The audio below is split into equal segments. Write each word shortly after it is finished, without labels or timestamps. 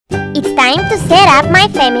it's time to set up my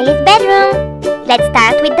family's bedroom. Let's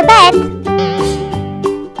start with the bed.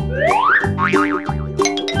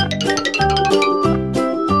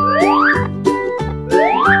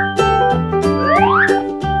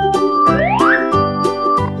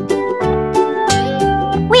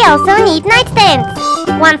 We also need nightstands.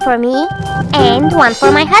 One for me and one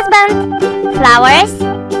for my husband. Flowers.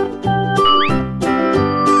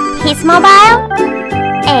 His mobile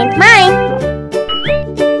and mine.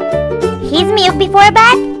 His milk before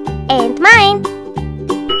bed and mine.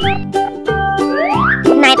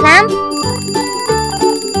 Night lamp,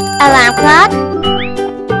 alarm clock,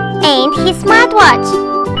 and his smartwatch.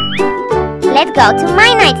 Let's go to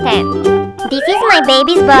my nightstand. This is my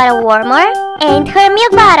baby's bottle warmer and her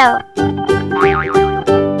milk bottle.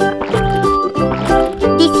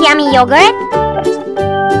 This yummy yogurt,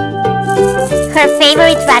 her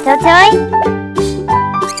favorite rattle toy,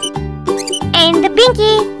 and the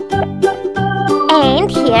binky.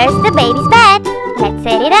 And here's the baby's bed. Let's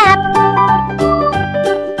set it up.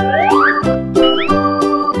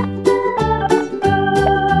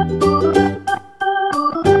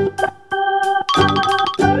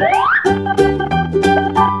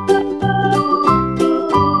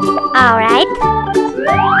 Alright,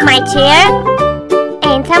 my chair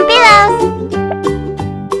and some pillows.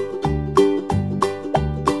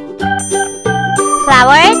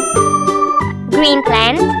 Flowers, green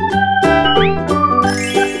plant,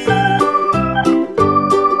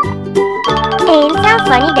 and some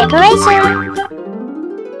funny decoration.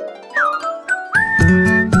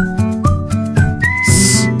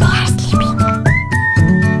 Shh, they are sleeping.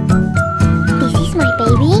 This is my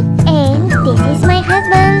baby and this is my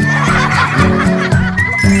husband.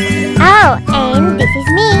 Oh, and this is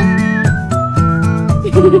me.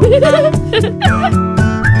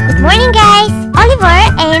 Good morning, guys. Oliver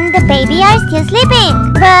and the baby are still sleeping,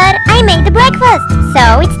 but I made the breakfast,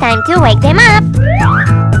 so it's time to wake them up.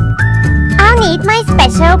 I'll need my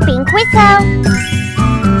special pink whistle.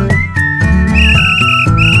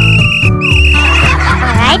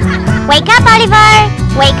 Alright, wake up, Oliver.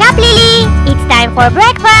 Wake up, Lily. It's time for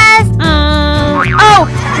breakfast. Oh,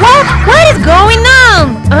 what is going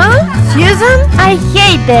on? Huh? Susan? I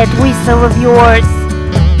hate that whistle of yours.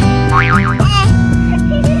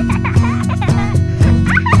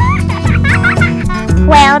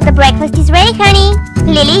 Well, the breakfast is ready, honey.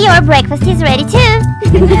 Lily, your breakfast is ready too.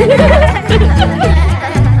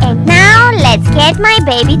 And now, let's get my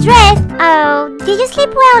baby dressed. Oh, did you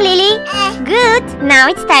sleep well, Lily? Good. Now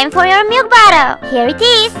it's time for your milk bottle. Here it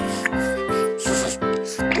is.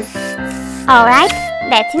 Alright,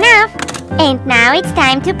 that's enough. And now it's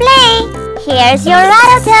time to play. Here's your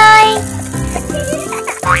rattle toy.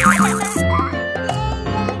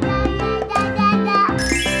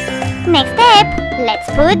 Next step, let's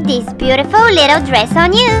put this beautiful little dress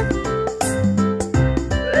on you.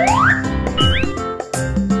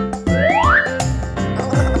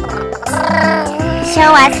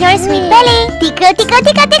 Show us your sweet belly. Tickle, tickle,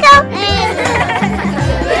 tickle, tickle.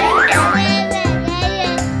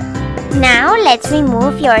 Now let's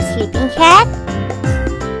remove your sleeping hat.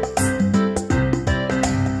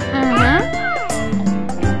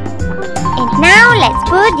 And now let's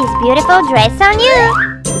put this beautiful dress on you.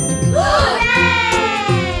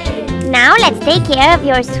 Now let's take care of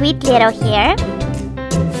your sweet little hair.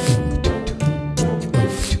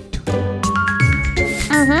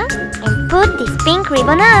 And put this pink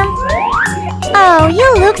ribbon on. Oh,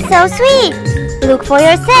 you look so sweet. Look for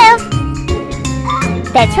yourself.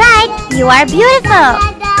 That's right, you are beautiful.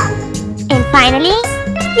 And finally,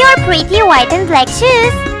 your pretty white and black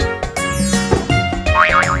shoes.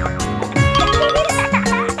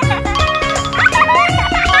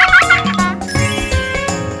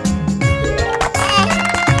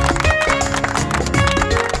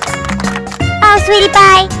 Sweetie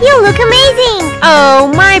pie, you look amazing!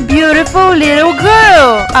 Oh, my beautiful little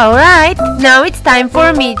girl! Alright, now it's time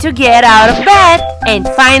for me to get out of bed and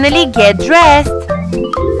finally get dressed.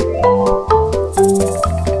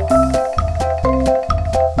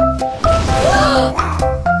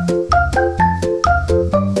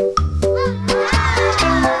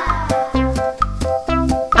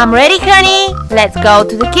 I'm ready, honey. Let's go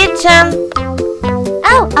to the kitchen.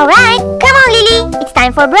 Oh, alright. Come on, Lily. It's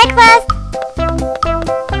time for breakfast.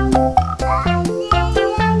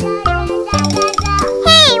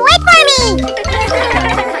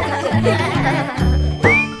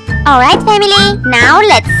 Alright, family, now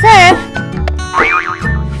let's serve.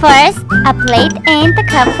 First, a plate and a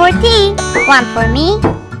cup for tea. One for me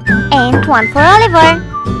and one for Oliver.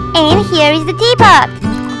 And here is the teapot.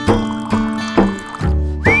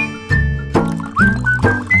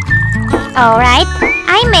 Alright,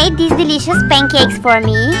 I made these delicious pancakes for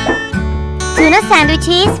me, tuna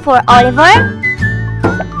sandwiches for Oliver,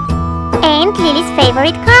 and Lily's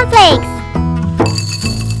favorite cornflakes.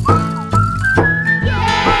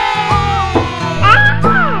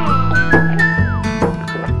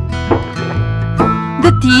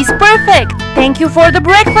 The tea is perfect. Thank you for the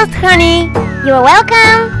breakfast, honey. You're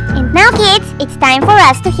welcome. And now kids, it's time for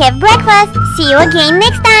us to have breakfast. See you again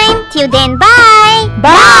next time. Till then, bye.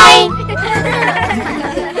 Bye.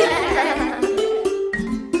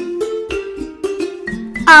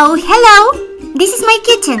 Oh, hello! This is my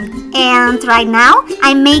kitchen, and right now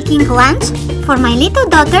I'm making lunch for my little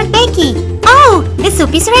daughter Becky. Oh, the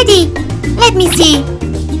soup is ready. Let me see.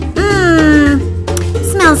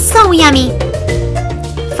 Smells so yummy.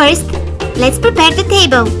 First, let's prepare the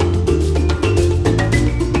table.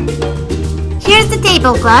 Here's the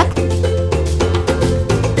tablecloth.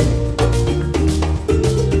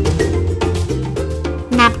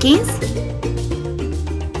 Napkins,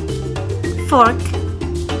 fork,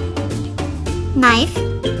 knife,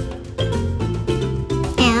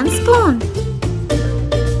 and spoon.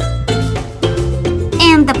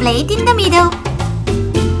 And the plate in the middle.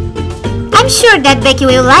 I'm sure that Becky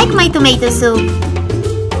will like my tomato soup.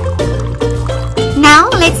 Now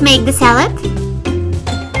let's make the salad.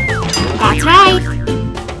 That's right.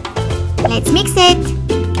 Let's mix it.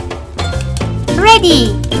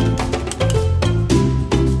 Ready.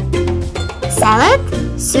 Salad,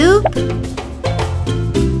 soup,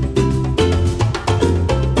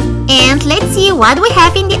 and let's see what we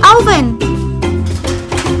have in the oven.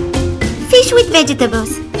 Fish with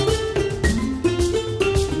vegetables.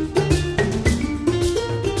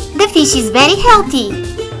 The fish is very healthy.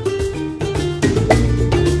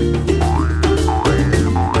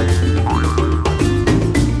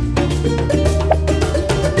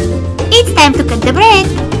 It's time to cut the bread.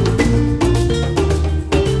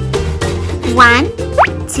 1,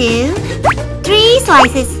 2, 3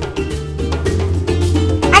 slices.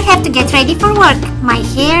 I have to get ready for work. My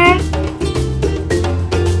hair,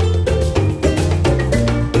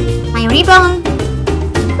 my ribbon,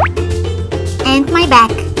 and my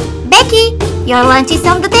bag. Becky, your lunch is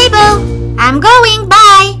on the table. I'm going.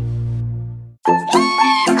 Bye.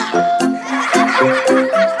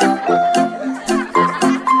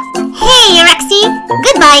 Hey, Roxy.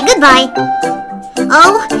 Goodbye, goodbye.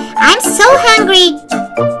 Oh, I'm so hungry.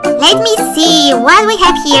 Let me see what we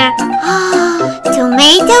have here.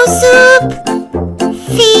 Tomato soup,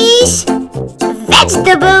 fish,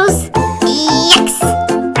 vegetables. Yes!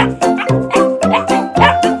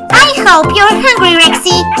 I hope you're hungry,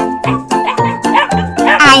 Rexy.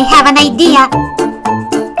 I have an idea.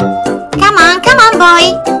 Come on, boy.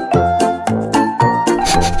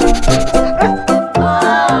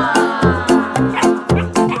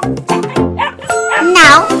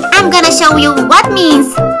 Now, I'm gonna show you what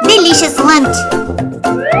means delicious lunch.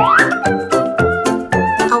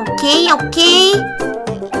 Okay.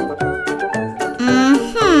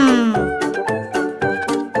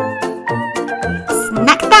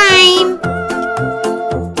 Snack time.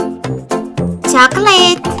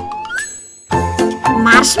 Chocolate,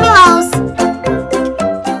 marshmallows,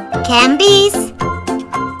 candies,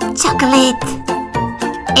 chocolate,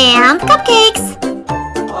 and cupcakes.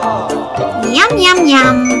 Yum, yum,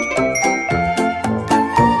 yum.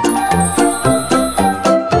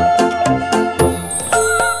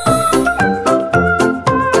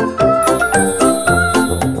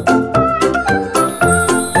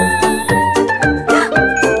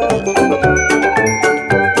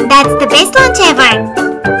 That's the best lunch ever.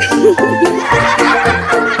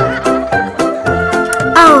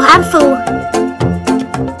 Oh, I'm full.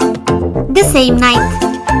 The same night.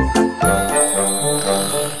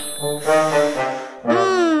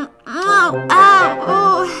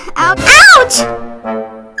 Ouch!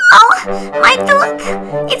 Oh, my tooth!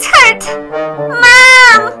 It's hurt!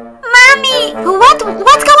 Mom! Mommy!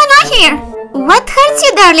 What's going on here? What hurts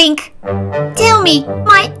you, darling? Tell me.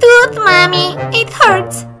 My tooth, Mommy. It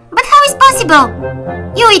hurts. But how is possible?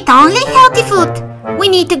 You eat only healthy food. We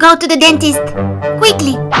need to go to the dentist.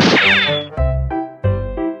 Quickly.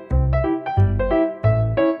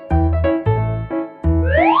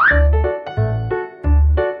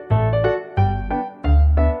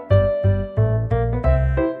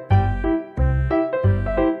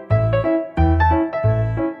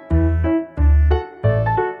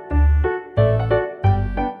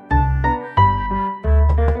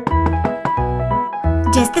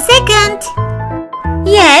 Just a second.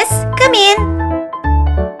 Yes, come in.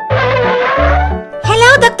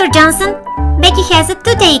 Hello, Dr. Johnson. Becky has a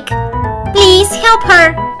toothache. Please help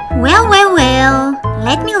her. Well.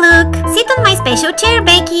 Let me look. Sit on my special chair,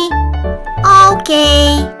 Becky.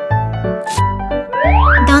 Okay.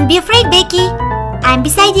 Don't be afraid, Becky. I'm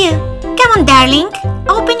beside you. Come on, darling.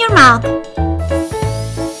 Open your mouth.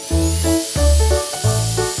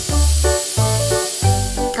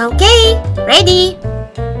 Okay, ready.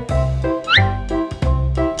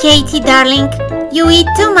 Katie, darling, you eat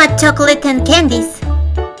too much chocolate and candies.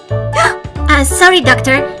 Sorry,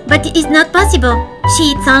 doctor, but it's not possible.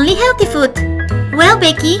 She eats only healthy food. Well,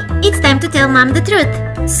 Becky, it's time to tell Mom the truth.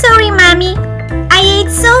 Sorry, Mommy. I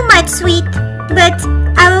ate so much sweet, but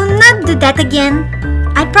I will not do that again.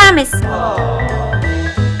 I promise.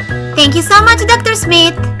 Thank you so much, Dr.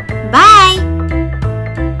 Smith. Bye.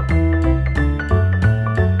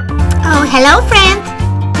 Oh, hello, friend.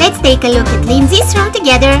 Let's take a look at Lindsay's room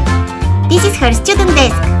together. This is her student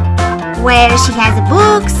desk, where she has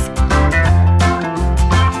books,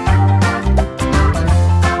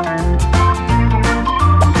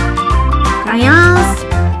 crayons,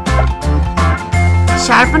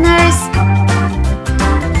 sharpeners,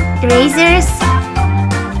 erasers,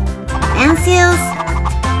 pencils,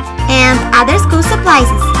 and other school supplies.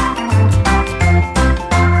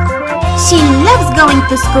 She loves going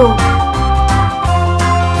to school.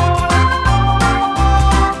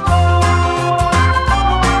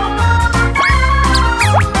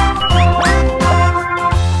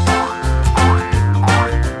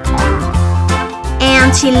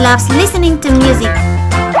 And she loves listening to music.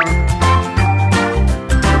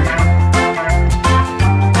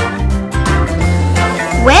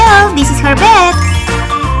 Well, this is her bed.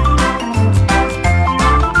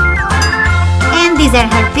 And these are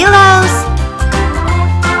her pillows.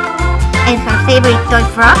 And her favorite toy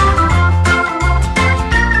frock.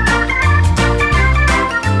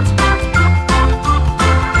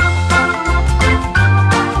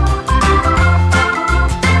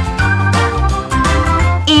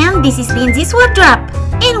 And this is Lindsay's wardrobe,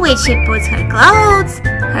 in which she puts her clothes,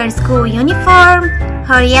 her school uniform,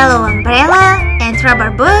 her yellow umbrella, and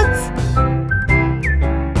rubber boots.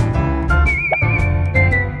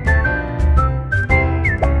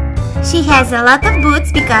 She has a lot of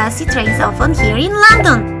boots because it rains often here in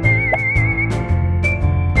London.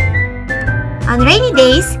 On rainy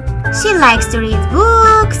days, she likes to read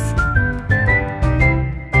books,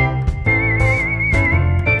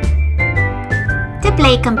 to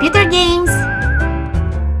play computer games,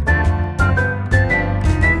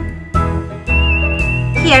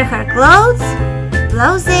 here her clothes,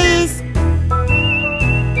 blouses,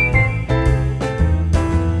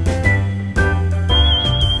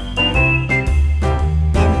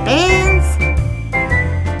 and pens,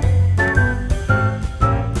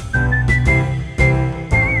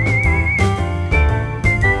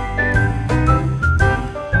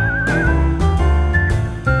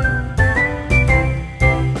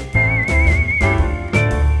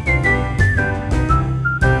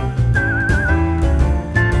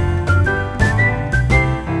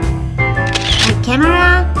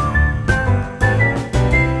 camera,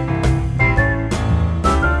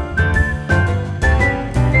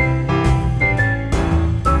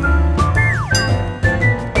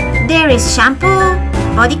 there is shampoo,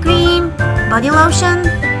 body cream, body lotion,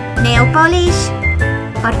 nail polish,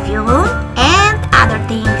 perfume, and other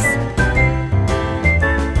things.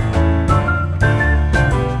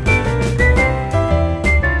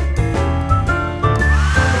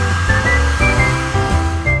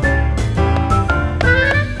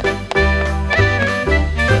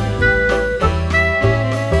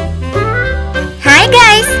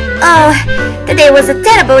 Oh, today was a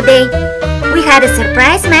terrible day. We had a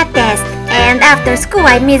surprise math test, and after school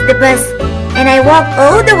I missed the bus, and I walked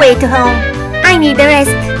all the way to home. I need a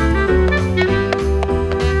rest.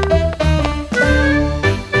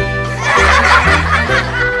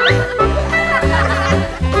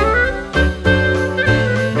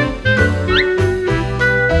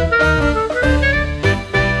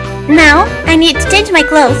 Now I need to change my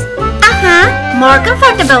clothes. More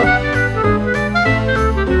comfortable.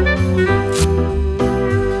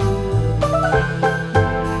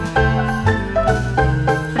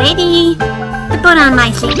 Ready to put on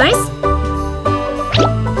my slippers.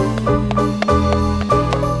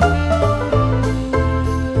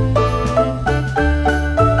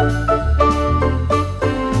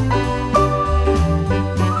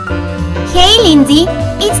 Hey Lindsay,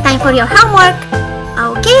 it's time for your homework.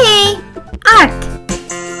 Okay, art.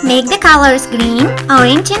 Make the colors green,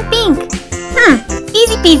 orange and pink.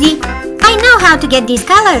 Easy peasy. I know how to get these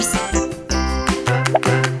colors.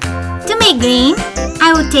 To make green,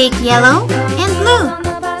 I will take yellow and blue.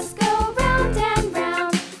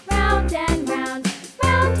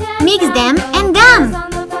 Mix them and done.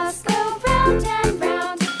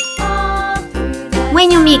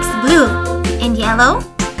 When you mix blue and yellow,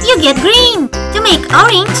 you get green. To make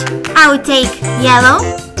orange, I will take yellow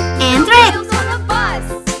and red.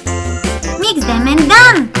 Mix them and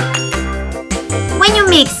done. When you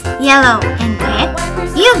mix yellow and red,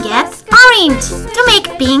 you get orange. To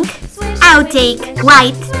make pink, I'll take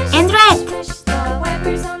white and red.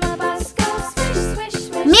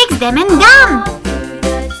 Mix them and done.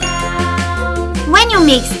 When you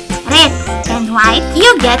mix red and white,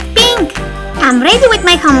 you get pink. I'm ready with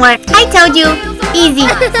my homework. I told you, easy.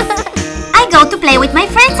 I go to play with my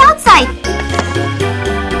friends outside.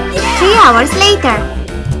 3 hours later.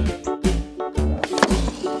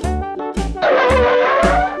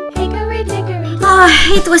 Oh,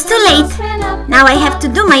 it was too late. Now I have to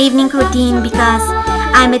do my evening routine because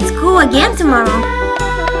I'm at school again tomorrow.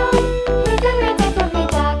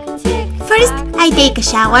 First, I take a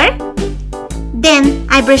shower. Then,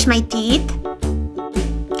 I brush my teeth.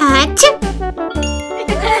 Achoo!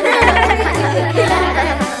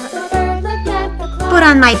 Put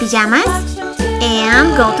on my pajamas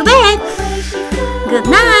and go to bed. Good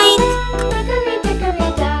night!